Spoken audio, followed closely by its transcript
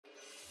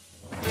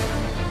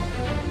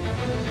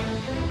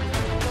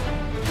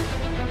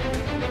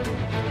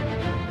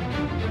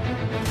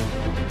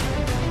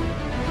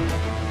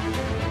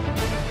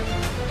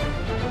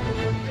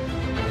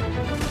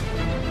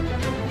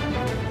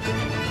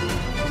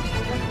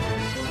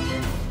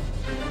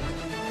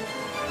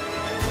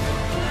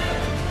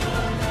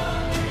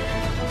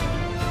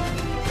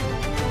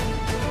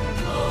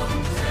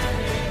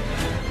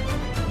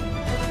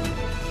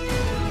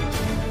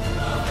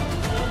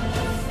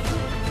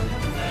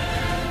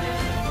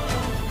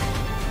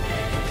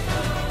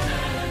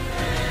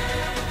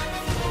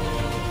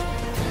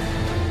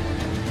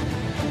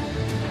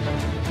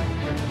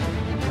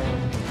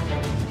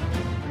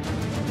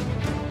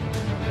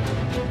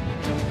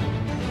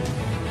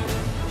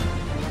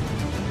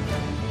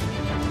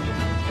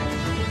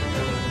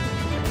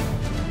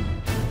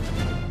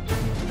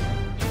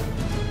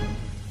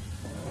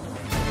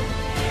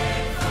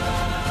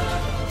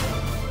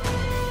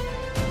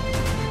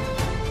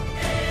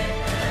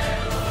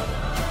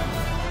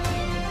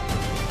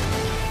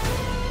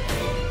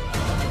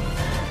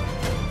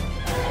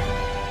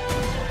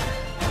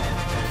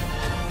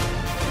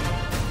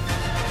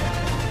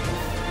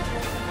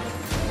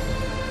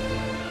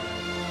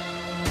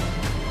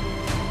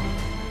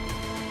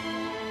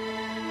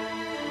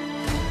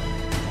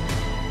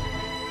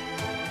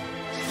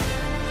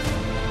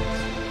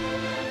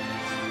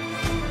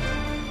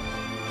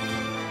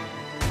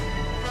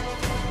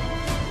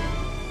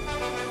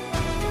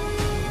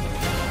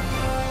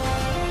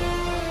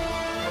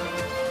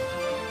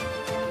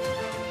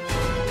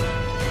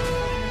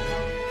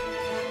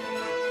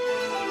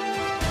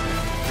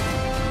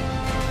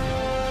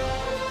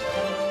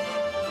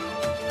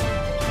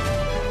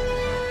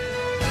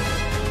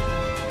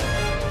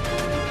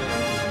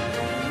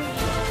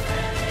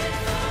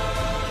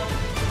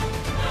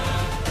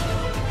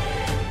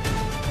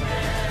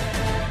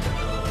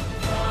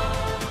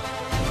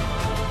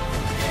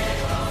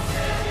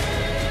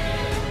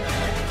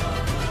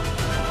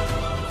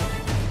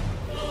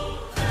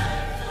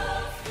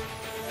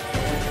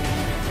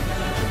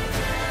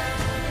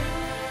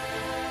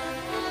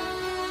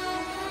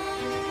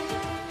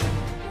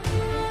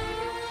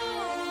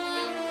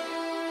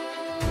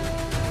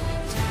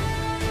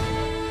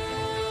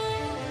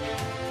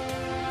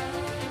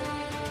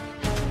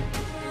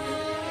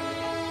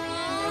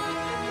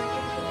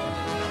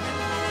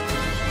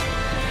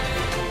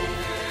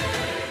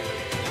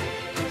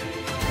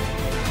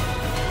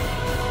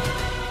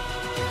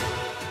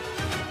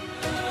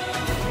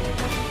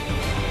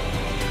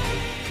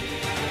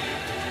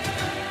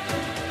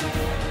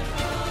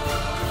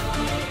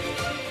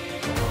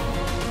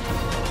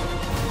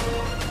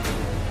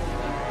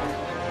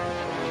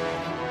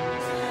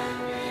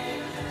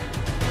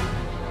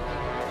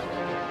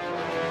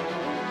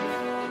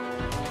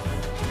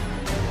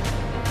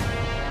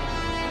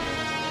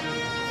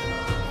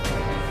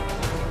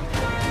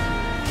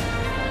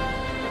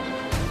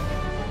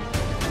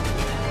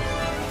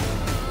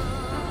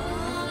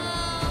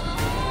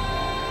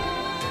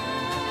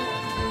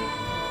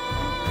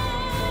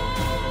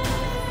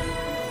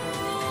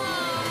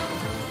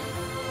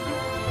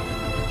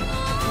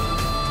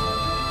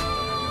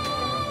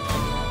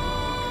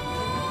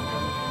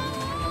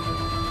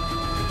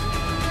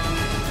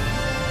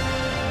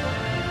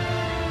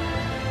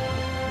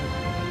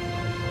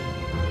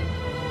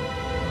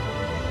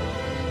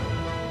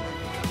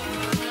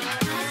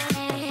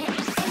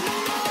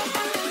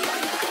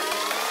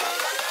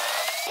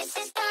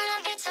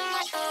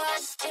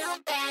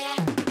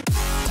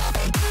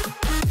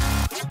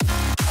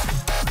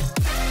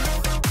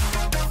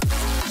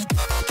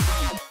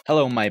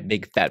Hello, my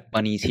big fat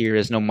bunnies. Here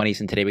is NoMunnies,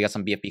 and today we got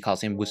some BFB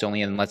Coliseum boost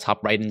only, and let's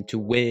hop right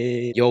into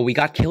it. Yo, we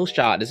got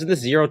KillShot. This is the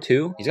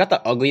 0-2. He's got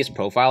the ugliest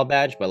profile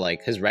badge, but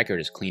like his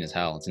record is clean as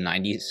hell. It's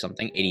 90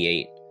 something,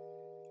 88.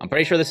 I'm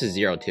pretty sure this is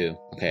 0-2.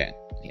 Okay,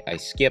 I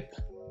skip.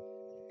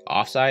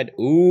 Offside.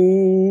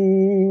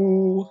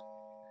 Ooh.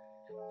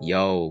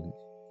 Yo.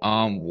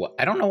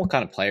 I don't know what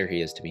kind of player he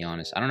is, to be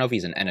honest. I don't know if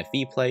he's an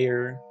NFE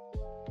player.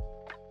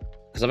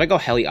 Because if I go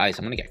Heli Ice,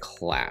 I'm gonna get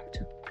clapped.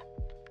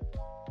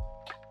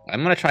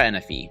 I'm gonna try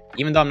NFE.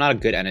 Even though I'm not a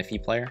good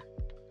NFE player,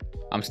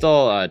 I'm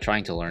still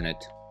trying to learn it.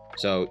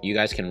 So you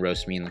guys can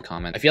roast me in the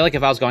comments. I feel like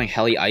if I was going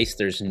Heli Ice,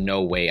 there's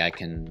no way I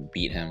can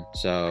beat him.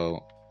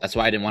 So that's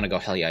why I didn't want to go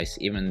Heli Ice,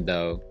 even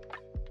though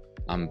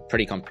I'm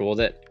pretty comfortable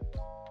with it.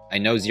 I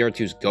know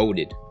 0-2's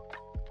goated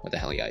with the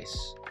Heli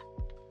Ice.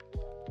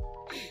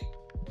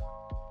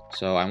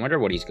 So I wonder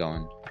what he's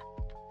going.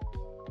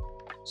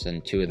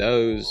 Send 2 of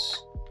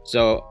those.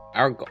 So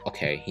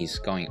okay, he's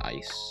going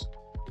Ice.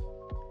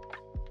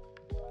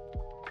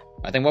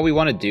 I think what we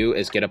want to do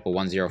is get up a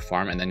 1-0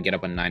 farm and then get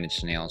up a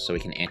 9-inch snail so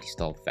we can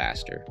anti-stall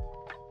faster.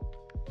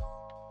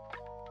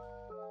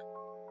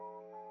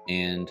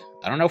 And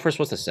I don't know if we're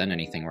supposed to send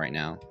anything right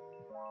now.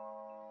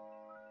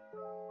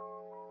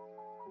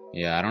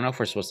 Yeah, I don't know if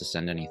we're supposed to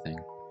send anything.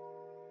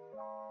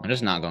 I'm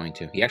just not going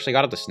to. He actually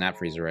got up the snap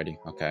freeze already.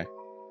 Okay.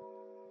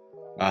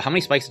 How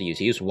many spikes did he use?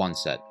 He used 1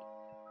 set.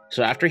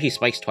 So after he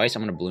spikes twice,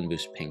 I'm going to balloon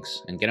boost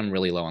pinks and get him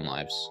really low on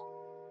lives.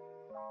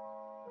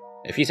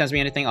 If he sends me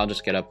anything, I'll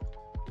just get up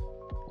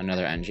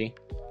another NG.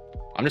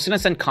 I'm just going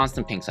to send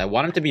constant pinks. I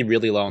want him to be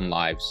really low on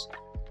lives.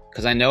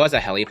 Because I know as a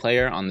Heli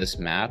player on this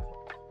map,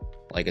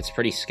 like, it's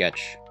pretty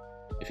sketch.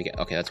 If you get...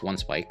 Okay, that's 1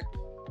 spike.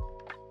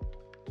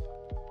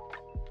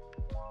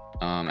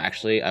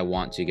 Actually, I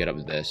want to get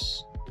up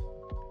this.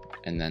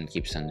 And then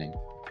keep sending.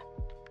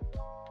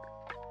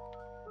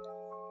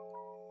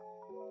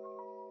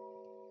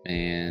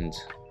 And...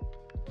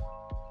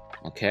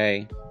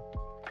 Okay.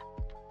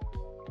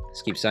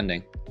 Let's keep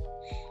sending.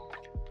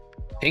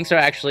 Pinks are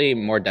actually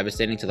more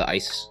devastating to the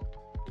ice.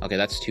 Okay,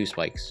 that's 2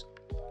 spikes.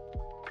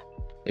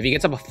 If he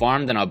gets up a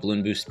farm, then I'll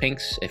balloon boost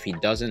pinks. If he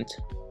doesn't...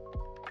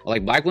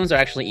 Like, black balloons are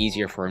actually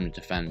easier for him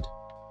to defend.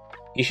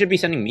 He should be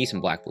sending me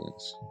some black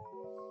balloons.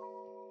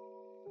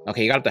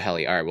 Okay, he got up the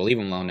Heli. Alright, we'll leave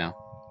him low now.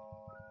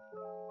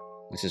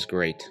 This is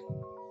great.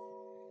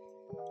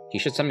 He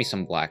should send me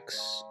some blacks.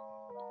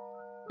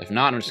 If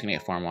not, I'm just gonna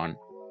get farm on.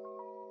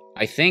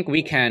 I think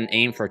we can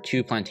aim for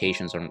 2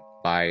 plantations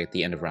by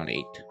the end of round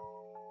 8.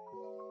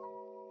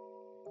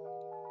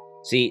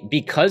 See,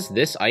 because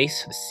this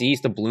ice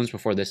sees the balloons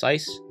before this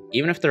ice,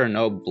 even if there are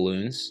no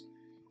balloons,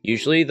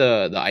 usually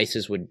the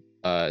ices would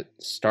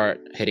start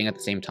hitting at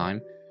the same time.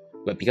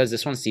 But because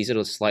this one sees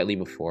it slightly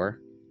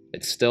before,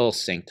 it's still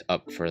synced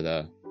up for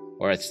the...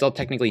 Or it's still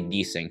technically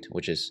desynced,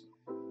 which is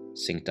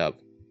synced up.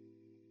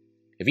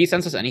 If he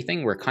sends us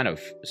anything, we're kind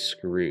of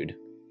screwed.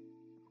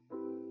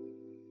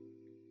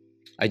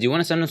 I do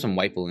want to send him some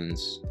white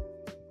balloons.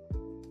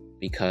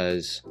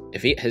 Because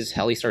if his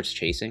Heli starts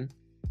chasing...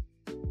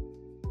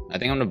 I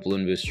think I'm going to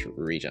balloon boost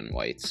regen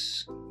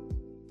whites.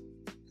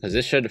 Because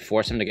this should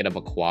force him to get up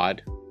a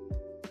quad.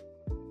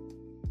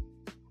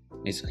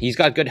 He's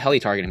got good Heli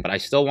targeting, but I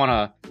still want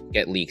to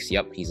get leaks.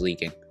 Yep, he's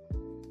leaking.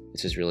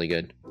 This is really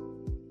good.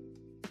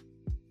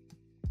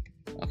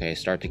 Okay,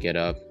 start to get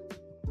up.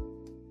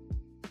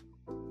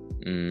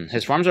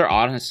 His farms are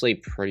honestly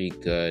pretty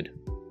good.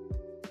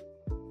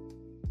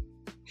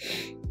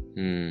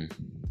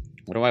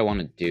 What do I want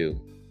to do?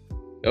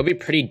 It would be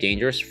pretty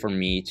dangerous for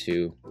me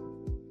to...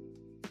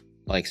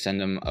 like, send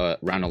him a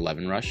round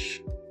 11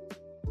 rush.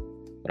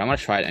 But I'm gonna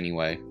try it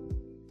anyway.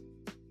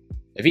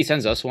 If he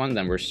sends us one,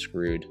 then we're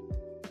screwed.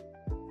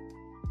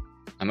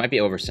 I might be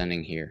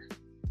oversending here.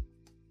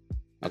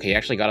 Okay, he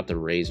actually got up the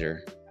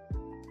Razor.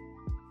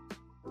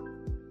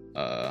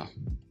 I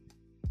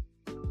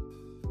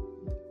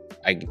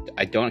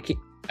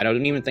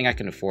don't even think I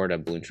can afford a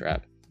balloon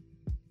trap.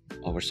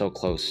 Oh, we're so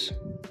close.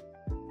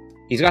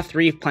 He's got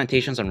 3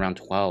 plantations on round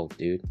 12,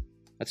 dude.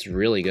 That's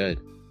really good.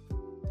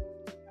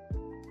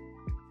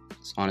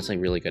 It's honestly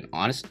really good.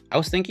 I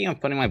was thinking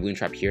of putting my balloon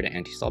trap here to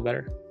anti-stall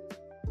better.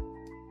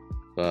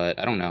 But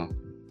I don't know.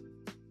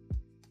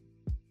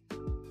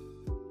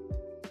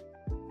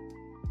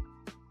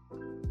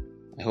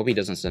 I hope he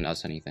doesn't send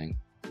us anything.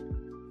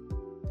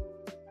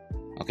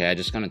 Okay, I'm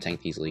just gonna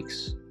tank these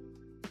leaks.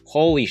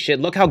 Holy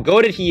shit, look how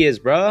goated he is,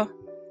 bruh!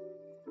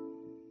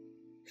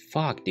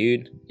 Fuck,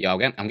 dude. Yo,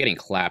 I'm getting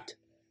clapped.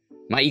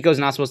 My eco's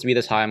not supposed to be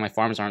this high. My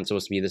farms aren't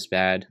supposed to be this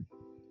bad.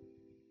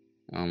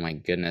 Oh my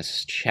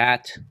goodness.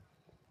 Chat.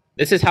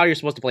 This is how you're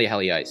supposed to play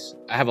Heli Ice.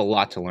 I have a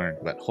lot to learn,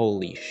 but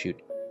holy shoot.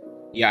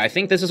 Yeah, I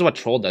think this is what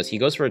Troll does. He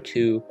goes for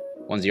 2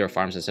 1-0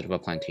 farms instead of a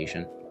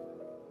plantation.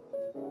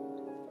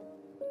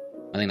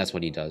 I think that's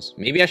what he does.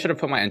 Maybe I should have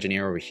put my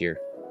engineer over here,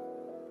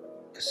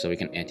 so we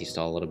can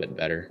anti-stall a little bit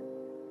better.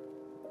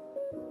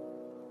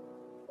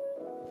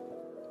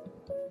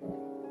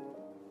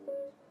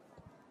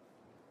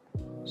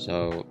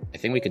 So, I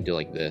think we could do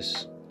like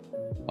this.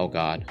 Oh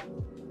god.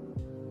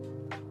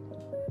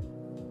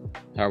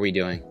 How are we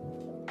doing?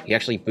 He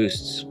actually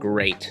boosts.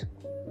 Great.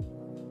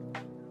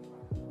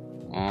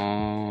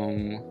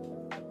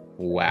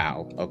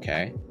 Wow.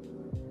 Okay.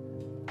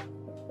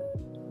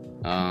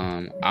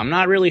 I'm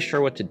not really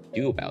sure what to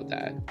do about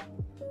that.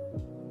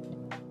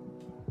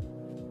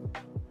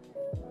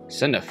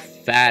 Send a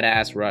fat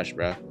ass rush,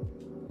 bro.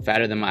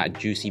 Fatter than my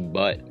juicy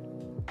butt.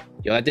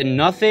 Yo, that did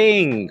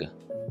nothing.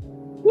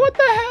 What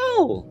the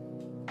hell?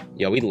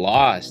 Yo, we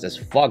lost as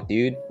fuck,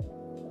 dude.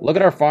 Look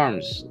at our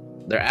farms.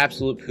 They're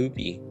absolute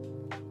poopy.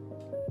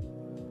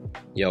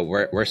 Yo,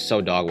 we're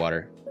so dog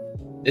water.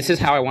 This is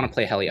how I want to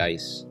play Heli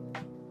Ice.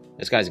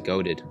 This guy's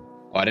goated.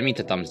 Oh, I didn't mean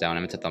to thumbs down. I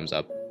meant to thumbs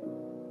up.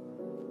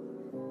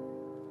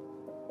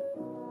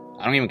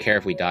 I don't even care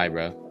if we die,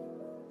 bro.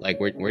 Like,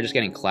 we're just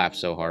getting clapped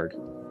so hard.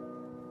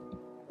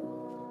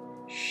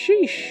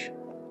 Sheesh.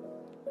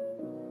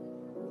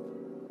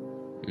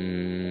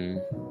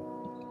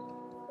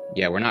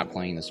 Yeah, we're not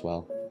playing this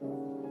well.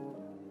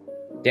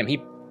 Damn,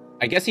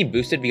 I guess he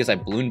boosted because I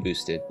balloon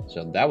boosted.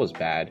 So that was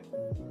bad.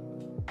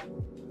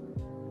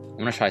 I'm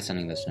gonna try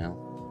sending this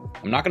now.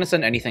 I'm not gonna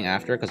send anything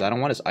after because I don't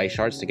want his ice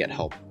shards to get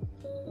help.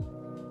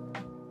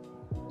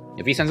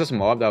 If he sends us a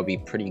mob, that would be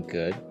pretty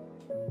good.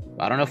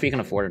 But I don't know if he can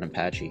afford an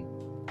Apache.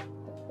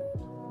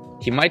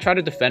 He might try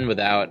to defend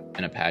without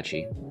an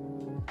Apache.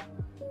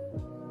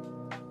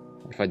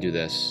 What if I do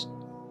this?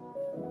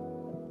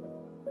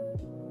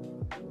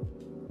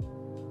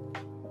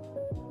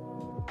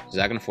 Is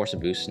that gonna force a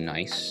boost?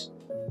 Nice.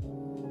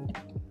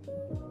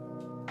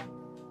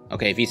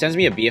 Okay, if he sends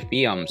me a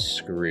BFB, I'm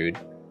screwed.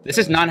 This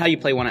is not how you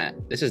play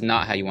this is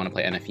not how you want to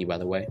play NFE, by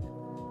the way.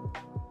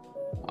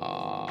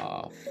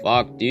 Aw,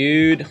 fuck,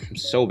 dude. I'm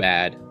so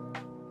bad.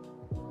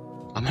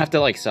 I'm gonna have to,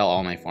 like, sell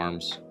all my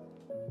farms.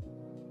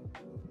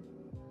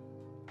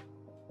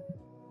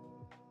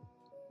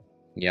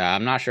 Yeah,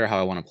 I'm not sure how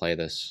I want to play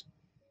this.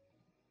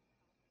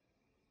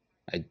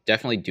 I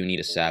definitely do need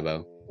a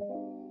Sabo.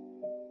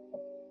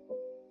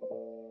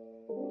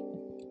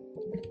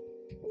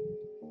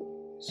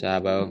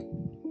 Sabo.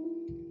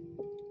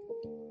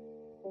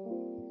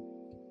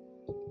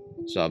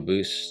 So I'll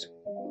boost.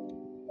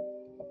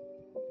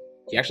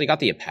 He actually got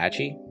the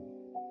Apache?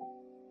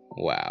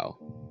 Wow.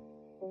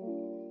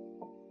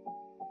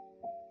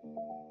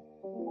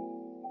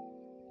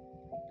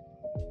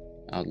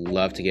 I'd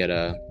love to get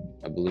a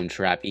balloon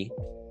trappy.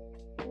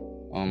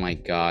 Oh my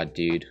god,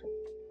 dude.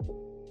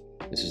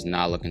 This is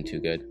not looking too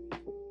good.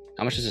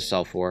 How much does it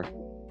sell for?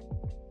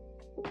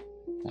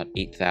 About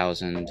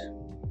 8,000.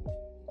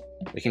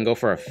 We can go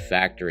for a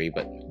factory,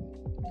 but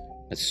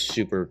that's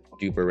super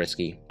duper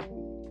risky.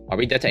 Are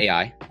we dead to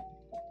AI?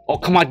 Oh,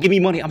 come on, give me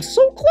money. I'm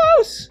so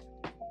close.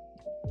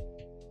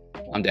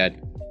 I'm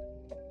dead.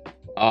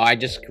 Oh, I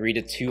just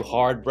greeted too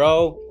hard,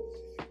 bro.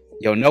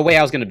 Yo, no way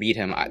I was going to beat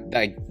him.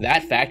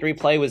 That factory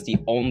play was the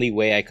only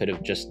way I could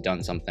have just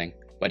done something.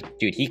 But,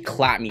 dude, he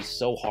clapped me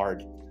so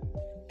hard.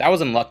 That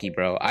was unlucky,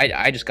 bro.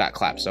 I just got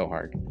clapped so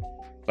hard.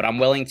 But I'm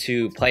willing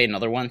to play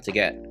another one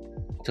to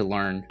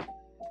learn.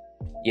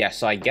 Yeah,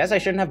 so I guess I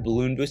shouldn't have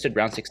balloon boosted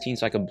round 16,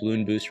 so I could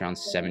balloon boost round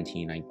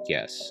 17, I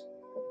guess.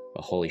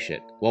 But holy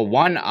shit. Well,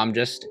 one, I'm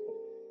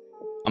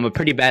a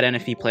pretty bad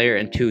NFE player,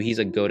 and two, he's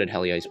a goated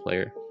Heli Ice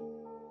player.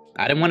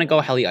 I didn't want to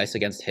go Heli Ice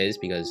against his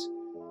because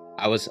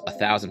I was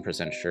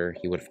 1000% sure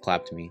he would have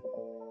clapped me.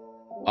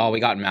 Oh, we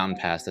got Mountain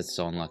Pass. That's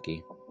so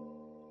unlucky.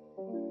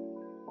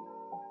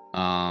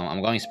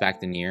 I'm going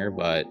Spactinier,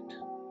 but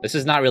this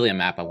is not really a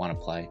map I want to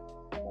play.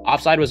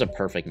 Offside was a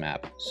perfect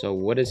map. So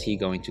what is he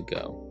going to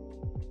go?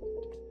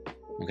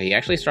 Okay, he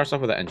actually starts off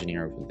with an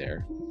engineer over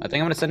there. I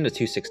think I'm going to send him to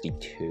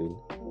 262.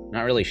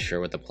 Not really sure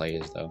what the play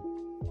is, though.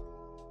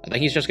 I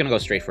think he's just going to go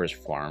straight for his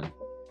farm.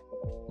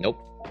 Nope.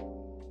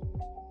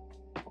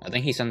 I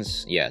think he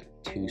sends, yeah,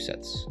 2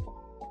 sets.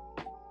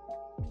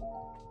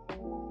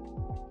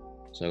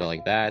 So I go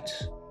like that.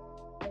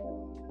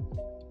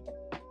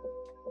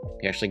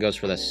 He actually goes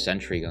for the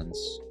sentry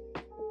guns.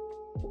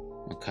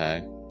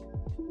 Okay.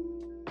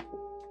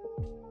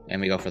 And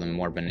we go for the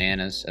more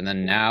bananas. And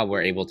then now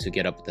we're able to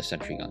get up with the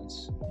sentry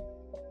guns.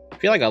 I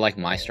feel like I like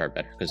my start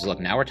better. Because look,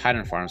 now we're tied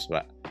on farms,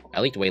 but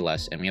I leaked way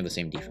less. And we have the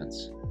same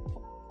defense.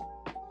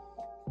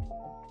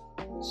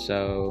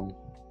 So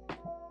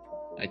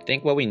I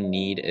think what we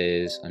need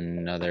is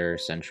another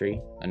sentry.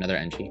 Another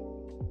NG.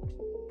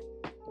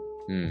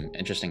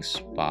 Interesting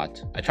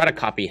spot. I try to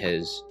copy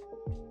his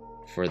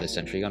for the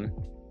sentry gun.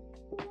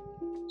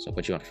 So I'll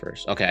put you on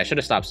first. Okay, I should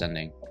have stopped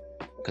sending.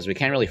 Because we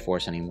can't really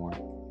force anymore.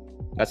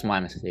 That's my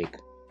mistake.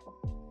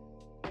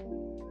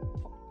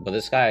 But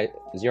this guy,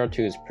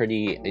 02, is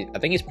pretty... I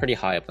think he's pretty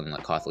high up in the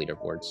Koth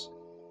leaderboards.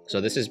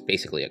 So this is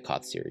basically a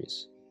Koth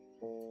series.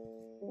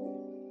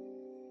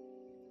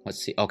 Let's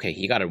see. Okay,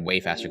 he got it way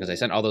faster because I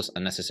sent all those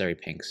unnecessary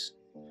pinks.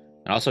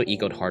 And also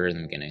ecoed harder in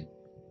the beginning.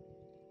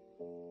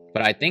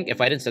 But I think if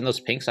I didn't send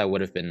those pinks, I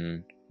would have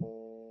been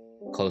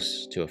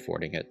close to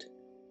affording it.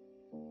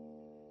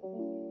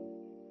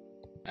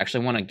 I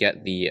actually want to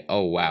get the...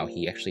 Oh, wow.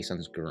 He actually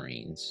sends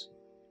greens.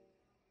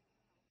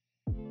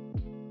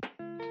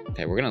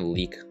 Okay, we're going to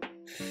leak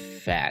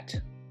fat.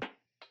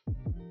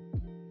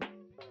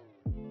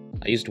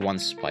 I used 1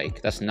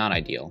 spike. That's not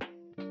ideal.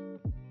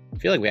 I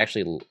feel like we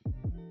actually...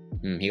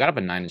 he got up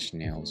a 9-inch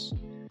nails.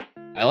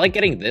 I like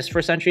getting this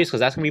for sentries because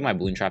that's going to be my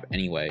balloon trap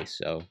anyway,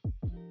 so...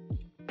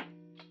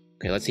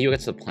 Okay, let's see who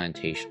gets the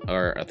plantation,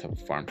 or the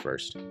farm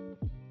first.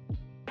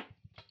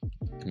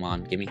 Come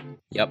on, gimme.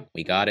 Yep,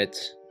 we got it.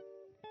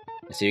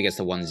 Let's see who gets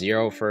the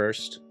 1-0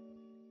 first.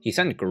 He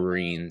sent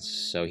greens,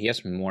 so he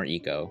has more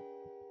eco.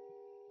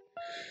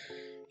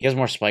 He has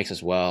more spikes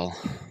as well.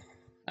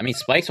 I mean,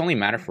 spikes only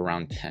matter for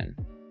round 10.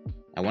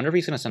 I wonder if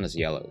he's going to send us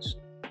yellows.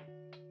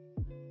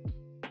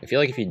 I feel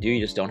like if you do, you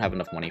just don't have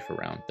enough money for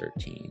round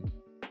 13.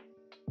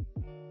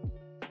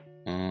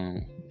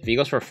 If he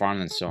goes for a farm,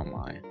 then so am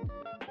I.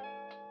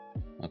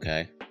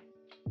 Okay.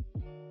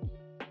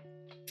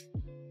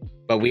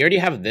 But we already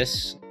have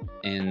this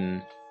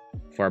in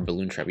for our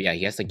balloon trap. Yeah,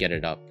 he has to get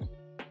it up.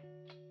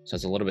 So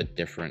it's a little bit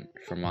different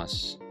from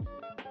us.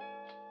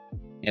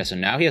 Yeah, so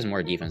now he has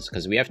more defense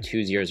because we have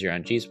 2 0-0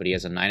 energies, but he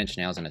has a 9-inch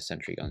nails and a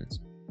sentry guns.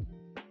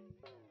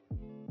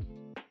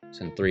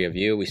 Send 3 of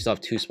you. We still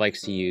have 2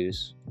 spikes to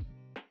use.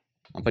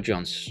 I'll put you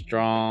on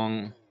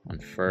strong, on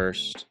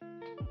first.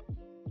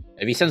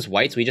 If he sends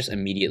whites, we just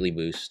immediately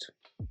boost.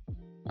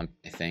 I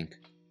think.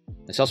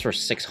 It sells for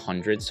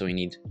 600, so we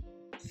need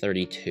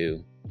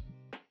 32.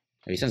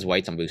 If he sends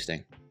whites, I'm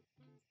boosting.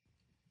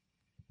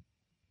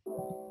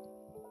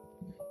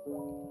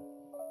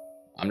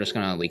 I'm just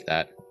gonna leak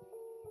that.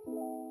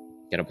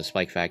 Get up a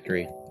spike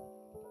factory.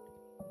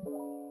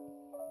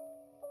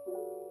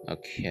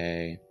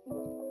 Okay.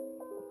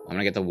 I'm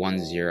gonna get the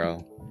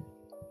 1-0.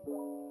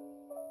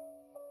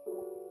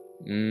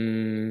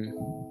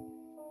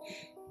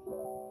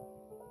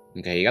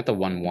 Okay, you got the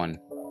 1-1.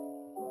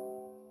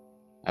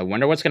 I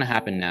wonder what's gonna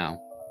happen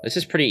now. This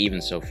is pretty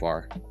even so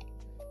far.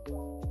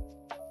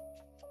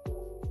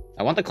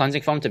 I want the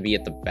cleansing foam to be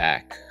at the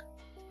back.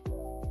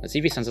 Let's see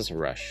if he sends us a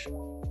rush.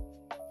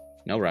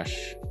 No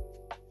rush.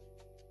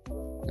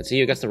 Let's see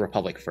who gets the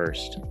Republic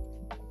first.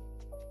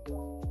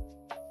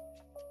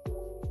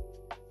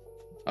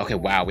 Okay,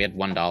 wow, we had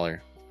 $1.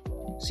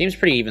 Seems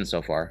pretty even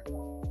so far.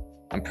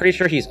 I'm pretty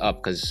sure he's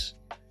up because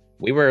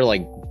we were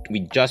like, we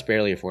just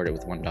barely afforded it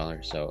with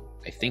 $1, so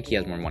I think he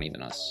has more money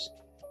than us.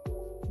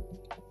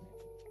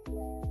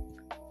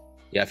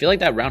 Yeah, I feel like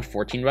that round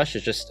 14 rush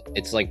is just,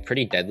 it's like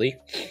pretty deadly,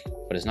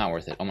 but it's not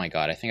worth it. Oh my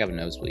god, I think I have a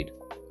nosebleed.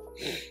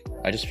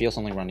 I just feel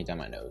something running down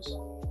my nose.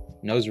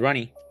 Nose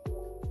runny.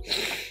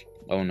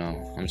 Oh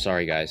no, I'm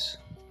sorry guys.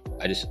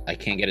 I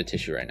can't get a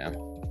tissue right now.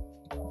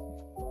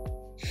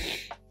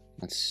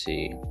 Let's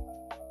see.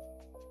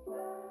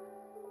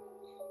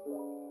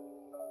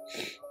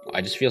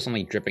 I just feel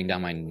something dripping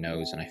down my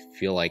nose and I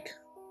feel like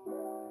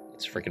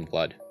it's freaking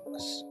blood.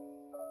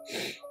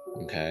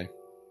 Okay.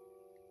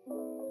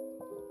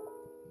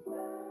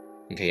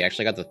 Okay, he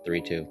actually got the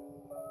 3-2.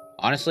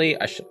 Honestly,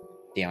 I should...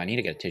 Damn, I need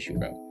to get a tissue,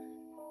 bro.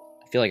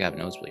 I feel like I have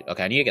nosebleed.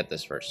 Okay, I need to get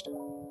this first.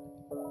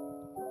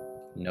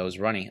 Nose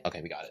runny.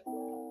 Okay, we got it.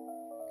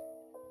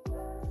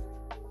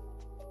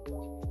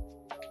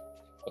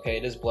 Okay,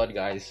 it is blood,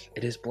 guys.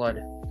 It is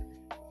blood.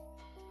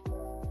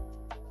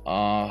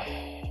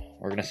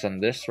 We're gonna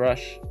send this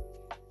rush.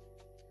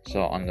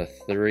 So on the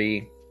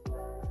 3,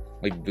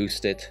 we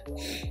boost it.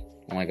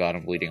 Oh my god,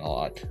 I'm bleeding a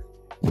lot.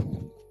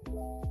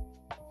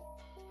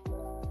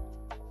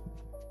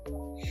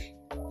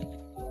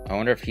 I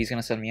wonder if he's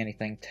gonna send me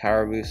anything.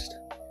 Tower boost.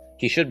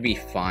 He should be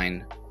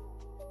fine.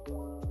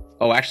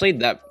 Oh, actually,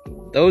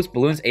 those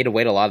balloons ate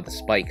away at a lot of the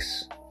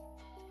spikes.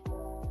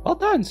 Well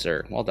done,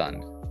 sir. Well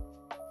done.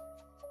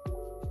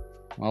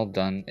 Well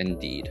done,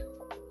 indeed.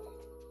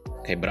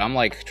 Okay, but I'm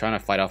like trying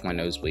to fight off my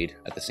nosebleed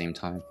at the same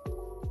time.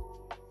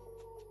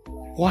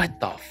 What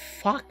the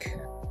fuck?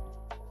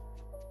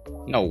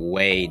 No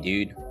way,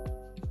 dude.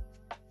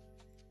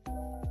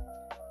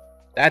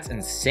 That's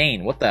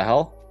insane. What the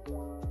hell?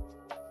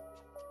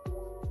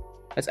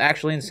 That's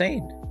actually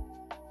insane.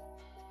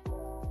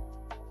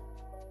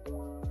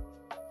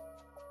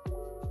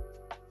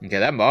 Okay,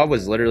 that mob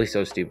was literally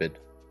so stupid.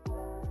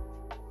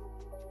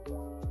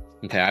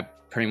 Okay, I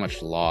pretty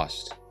much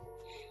lost.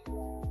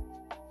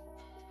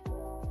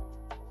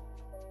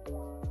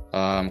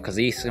 Cause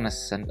he's gonna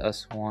send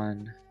us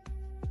one.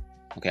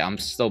 Okay, I'm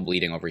still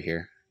bleeding over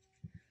here.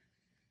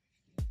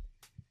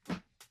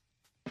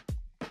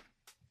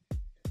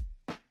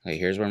 Okay,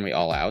 here's when we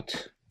all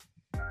out.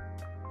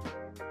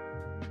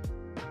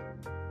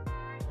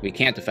 We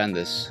can't defend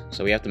this,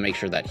 so we have to make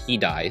sure that he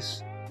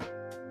dies.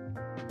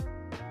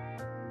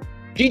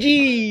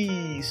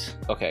 GG's!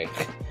 Okay,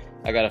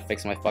 I gotta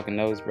fix my fucking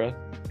nose, bro.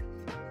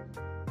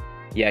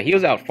 Yeah, he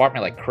was out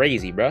farming like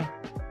crazy, bro.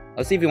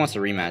 Let's see if he wants to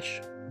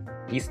rematch.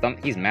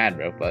 He's mad,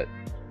 bro, but...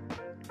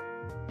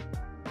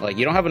 Like,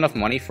 you don't have enough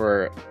money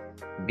for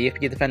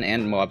BFB defend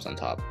and Moabs on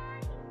top.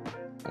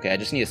 Okay, I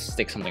just need to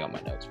stick something on my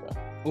nose, bro.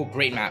 Oh,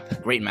 great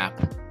map. Great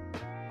map.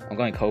 I'm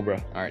going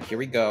Cobra. Alright, here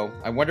we go.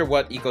 I wonder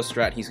what eco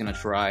strat he's gonna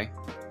try.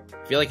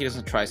 I feel like he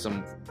doesn't try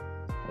some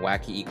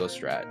wacky eco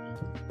strat.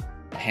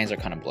 My hands are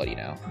kind of bloody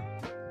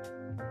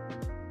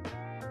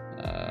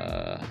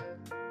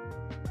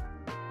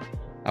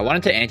I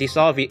wanted to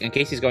anti-stall in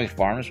case he's going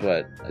farms,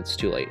 but it's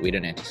too late. We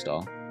didn't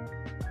anti-stall.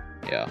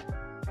 Yeah.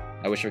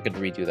 I wish we could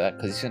redo that,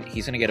 because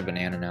he's gonna get a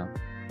banana now.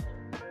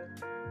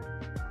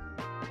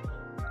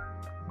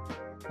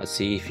 Let's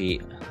see if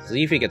he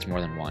gets more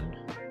than one.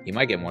 He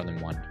might get more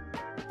than one.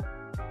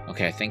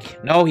 Okay, I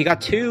think... No, he got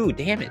two!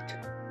 Damn it!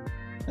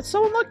 That's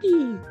so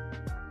unlucky!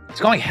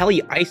 It's going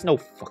heli ice? No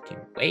fucking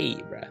way,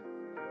 bruh.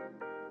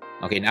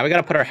 Okay, now we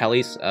gotta put our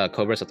helis,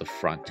 Cobras at the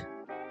front.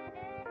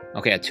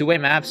 Okay, at two-way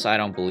maps, I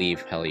don't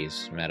believe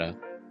heli's meta.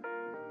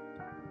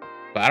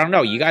 But I don't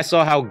know, you guys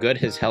saw how good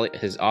his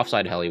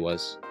offside heli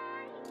was.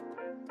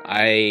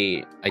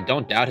 I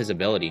don't doubt his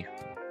ability.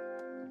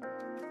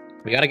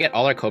 We gotta get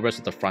all our Cobras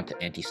at the front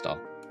to anti-stall.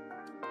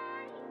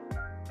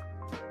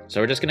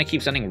 So we're just gonna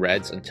keep sending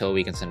reds until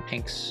we can send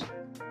pinks.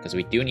 Because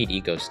we do need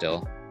eco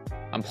still.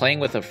 I'm playing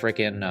with a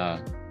freaking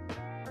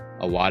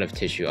a wad of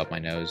tissue up my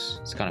nose.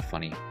 It's kind of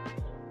funny.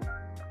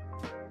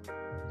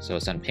 So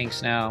send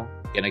pinks now.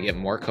 Gonna get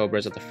more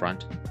Cobras at the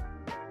front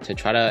to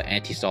try to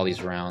anti-stall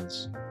these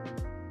rounds.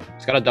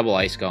 It's got a double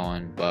ice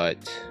going,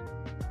 but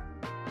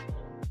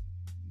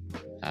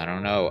I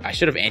don't know. I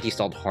should have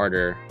anti-stalled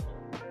harder.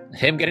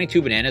 Him getting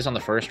two bananas on the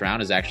first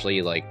round is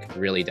actually like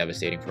really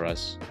devastating for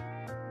us.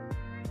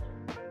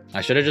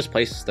 I should have just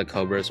placed the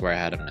Cobras where I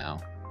had him now.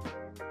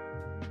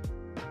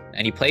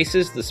 And he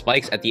places the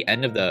spikes at the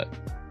end of the...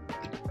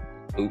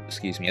 Ooh,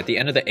 excuse me. At the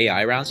end of the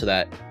AI round so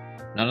that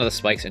none of the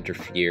spikes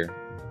interfere.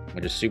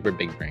 Which is super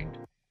big brained.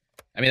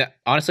 I mean,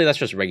 honestly, that's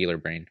just regular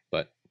brain.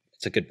 But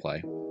it's a good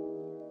play.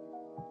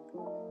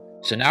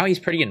 So now he's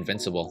pretty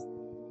invincible.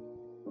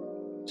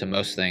 To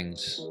most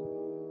things.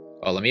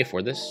 Oh, let me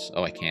afford this?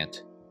 Oh, I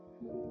can't.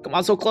 Come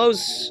on, so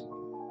close!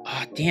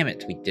 Ah, oh, damn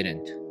it. We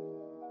didn't.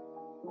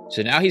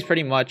 So now he's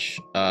pretty much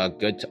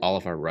good to all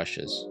of our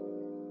rushes.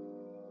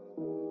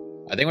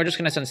 I think we're just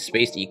going to send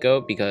Spaced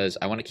Eco because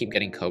I want to keep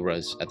getting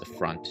Cobras at the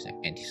front to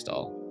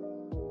anti-stall.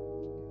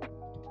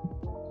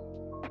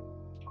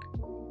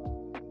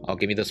 Oh,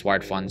 give me the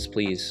Sward funds,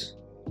 please.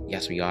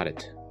 Yes, we got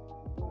it.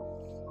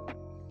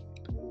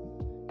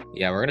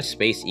 Yeah, we're going to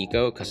Space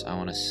Eco because I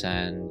want to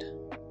send...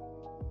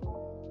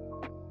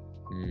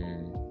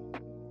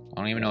 I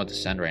don't even know what to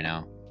send right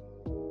now.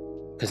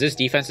 Because this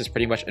defense is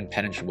pretty much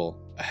impenetrable.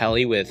 A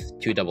heli with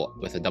a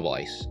double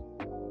ice.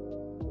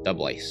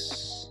 Double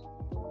ice.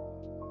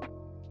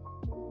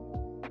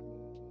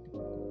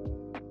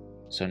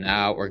 So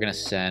now we're gonna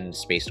send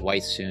spaced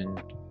whites soon.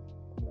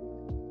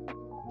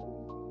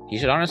 He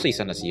should honestly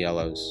send us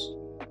yellows.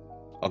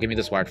 Oh, give me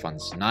the Sward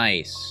funds.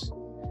 Nice.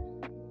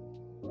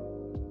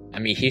 I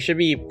mean, he should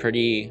be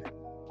pretty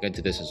good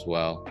to this as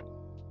well.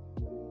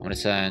 I'm gonna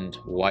send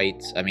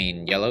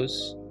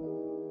yellows.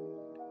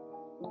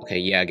 Okay,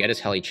 yeah, get his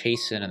heli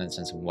chasing and then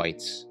send some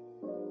whites.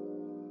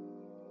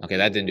 Okay,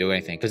 that didn't do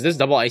anything. Because this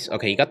double ice...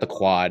 Okay, he got the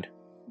quad.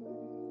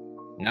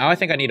 Now I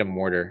think I need a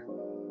mortar.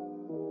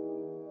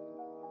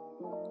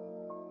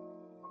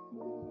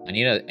 I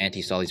need to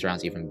anti-stall these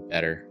rounds even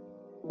better.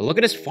 But look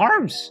at his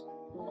farms!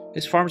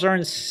 His farms are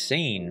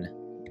insane.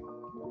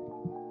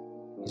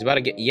 He's about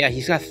to get... Yeah,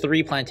 he's got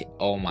 3 plantations.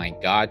 Oh my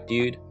god,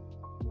 dude.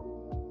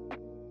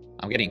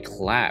 I'm getting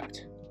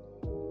clapped.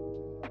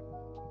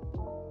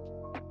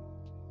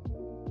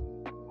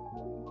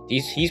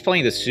 He's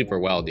playing this super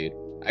well, dude.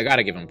 I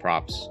gotta give him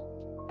props.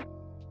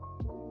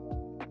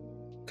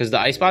 Because the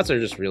ice spots are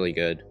just really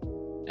good.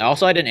 And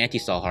also, I didn't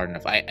anti-stall hard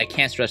enough. I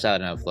can't stress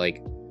that enough.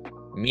 Like,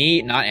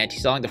 me not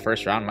anti-stalling the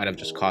first round might have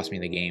just cost me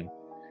the game.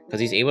 Because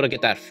he's able to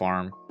get that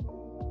farm.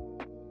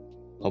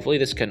 Hopefully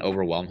this can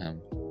overwhelm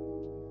him.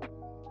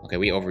 Okay,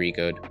 we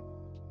over-ecoed.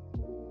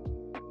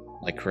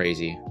 Like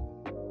crazy.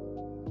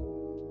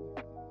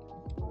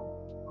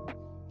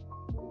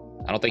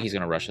 I don't think he's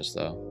gonna rush us,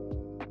 though.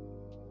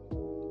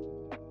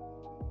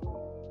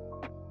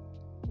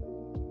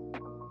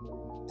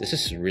 This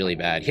is really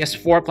bad. He has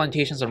 4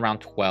 plantations on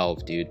round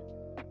 12, dude.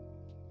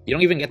 You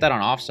don't even get that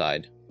on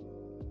offside.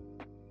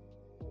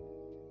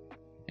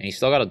 And he's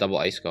still got a double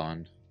ice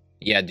going.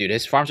 Yeah, dude,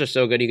 his farms are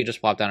so good, he could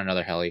just plop down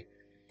another heli.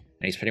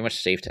 And he's pretty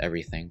much safe to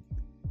everything.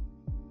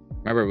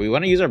 Remember, we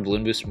want to use our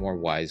balloon boost more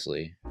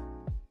wisely.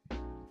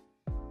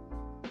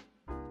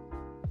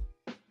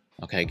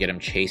 Okay, get him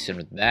chasing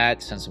with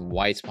that. Send some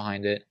whites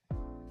behind it.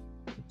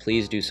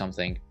 Please do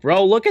something.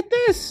 Bro, look at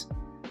this!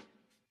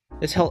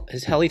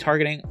 His heli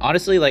targeting.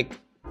 Honestly, like...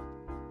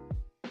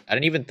 I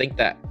didn't even think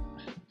that...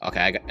 Okay,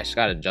 I just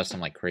gotta adjust him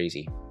like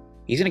crazy.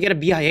 He's gonna get a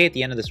BIA at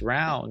the end of this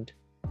round.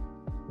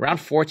 Round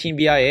 14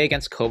 BIA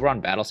against Cobra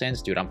on Battle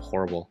Sands? Dude, I'm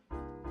horrible.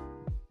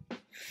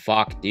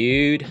 Fuck,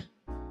 dude.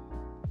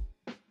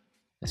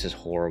 This is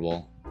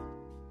horrible.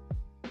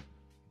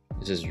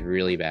 This is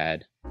really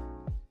bad.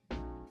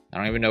 I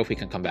don't even know if we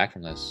can come back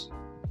from this.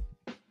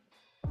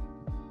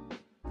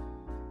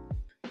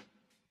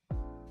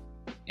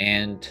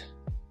 And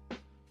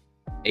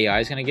AI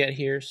is gonna get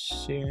here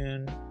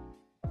soon.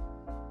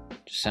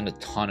 Just send a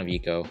ton of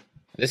eco.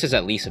 This is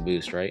at least a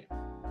boost, right?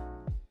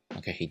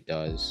 Okay, he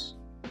does.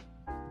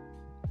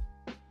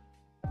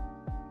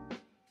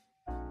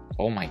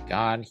 Oh my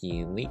god,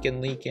 he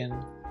leaking.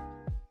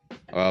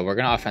 We're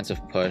gonna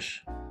offensive push.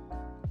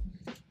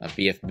 A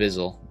BF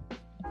Bizzle.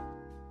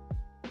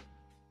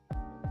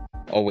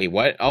 Oh wait,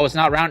 what? Oh, it's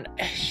not round.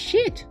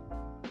 Shit!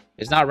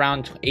 It's not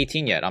round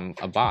 18 yet. I'm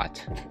a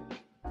bot.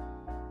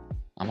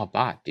 I'm a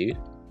bot, dude.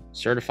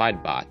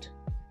 Certified bot.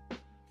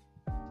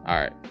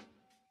 Alright.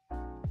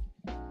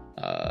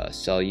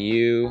 Sell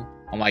you.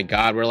 Oh my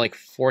god, we're like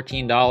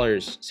 $14,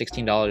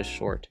 $16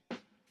 short.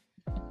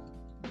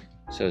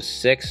 So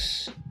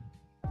 6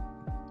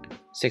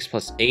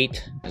 plus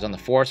 8 is on the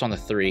 4, so on the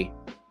 3.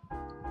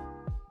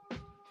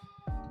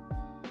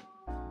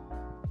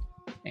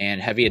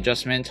 And heavy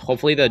adjustment.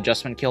 Hopefully the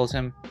adjustment kills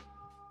him.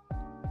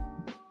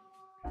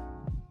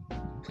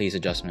 Please,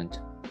 adjustment.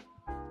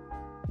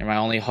 You're my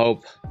only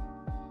hope.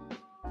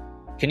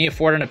 Can you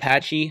afford an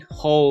Apache?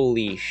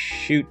 Holy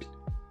shoot.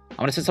 I'm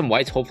gonna send some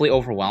whites. Hopefully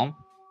overwhelm.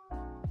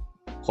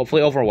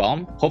 Hopefully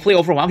overwhelm. Hopefully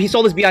overwhelm. He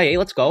sold his BIA.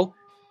 Let's go.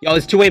 Yo,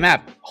 it's two-way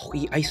map. Oh,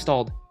 he ice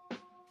stalled.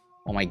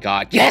 Oh my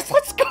god. Yes,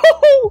 let's go!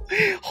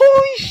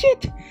 Holy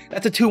shit!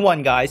 That's a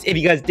 2-1, guys. If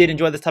you guys did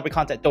enjoy this type of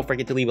content, don't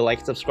forget to leave a like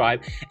and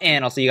subscribe.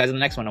 And I'll see you guys in the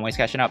next one. I'm always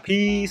cashing out.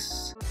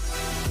 Peace!